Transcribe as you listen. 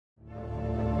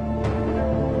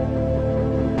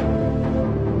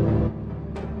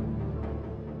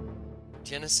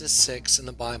Genesis 6 in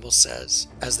the Bible says,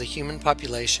 as the human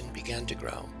population began to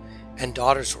grow, and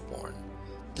daughters were born,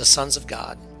 the sons of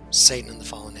God, Satan and the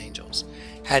fallen angels,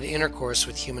 had intercourse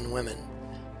with human women,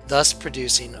 thus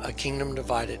producing a kingdom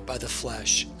divided by the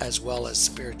flesh as well as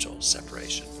spiritual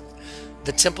separation.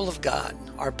 The temple of God,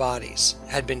 our bodies,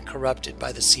 had been corrupted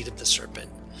by the seed of the serpent,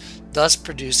 thus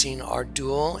producing our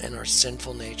dual and our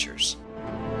sinful natures.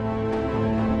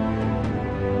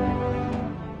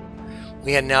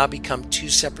 We had now become two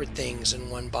separate things in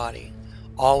one body,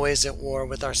 always at war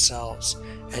with ourselves,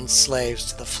 and slaves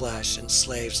to the flesh and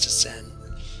slaves to sin.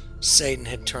 Satan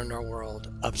had turned our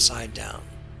world upside down.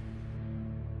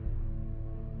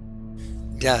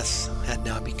 Death had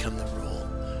now become the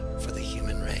rule for the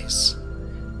human race,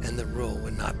 and the rule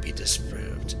would not be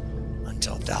disproved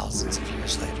until thousands of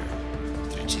years later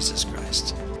through Jesus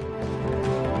Christ.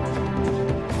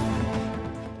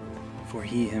 For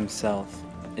he himself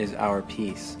is our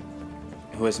peace,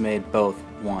 who has made both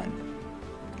one,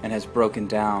 and has broken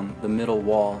down the middle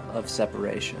wall of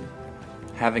separation,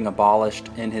 having abolished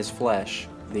in his flesh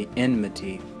the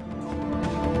enmity,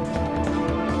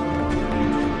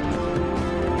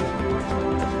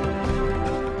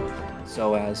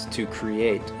 so as to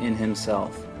create in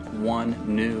himself one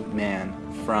new man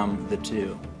from the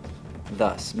two,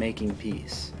 thus making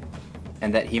peace,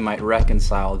 and that he might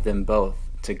reconcile them both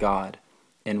to God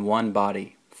in one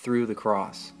body through the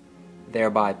cross,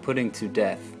 thereby putting to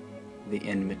death the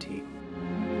enmity.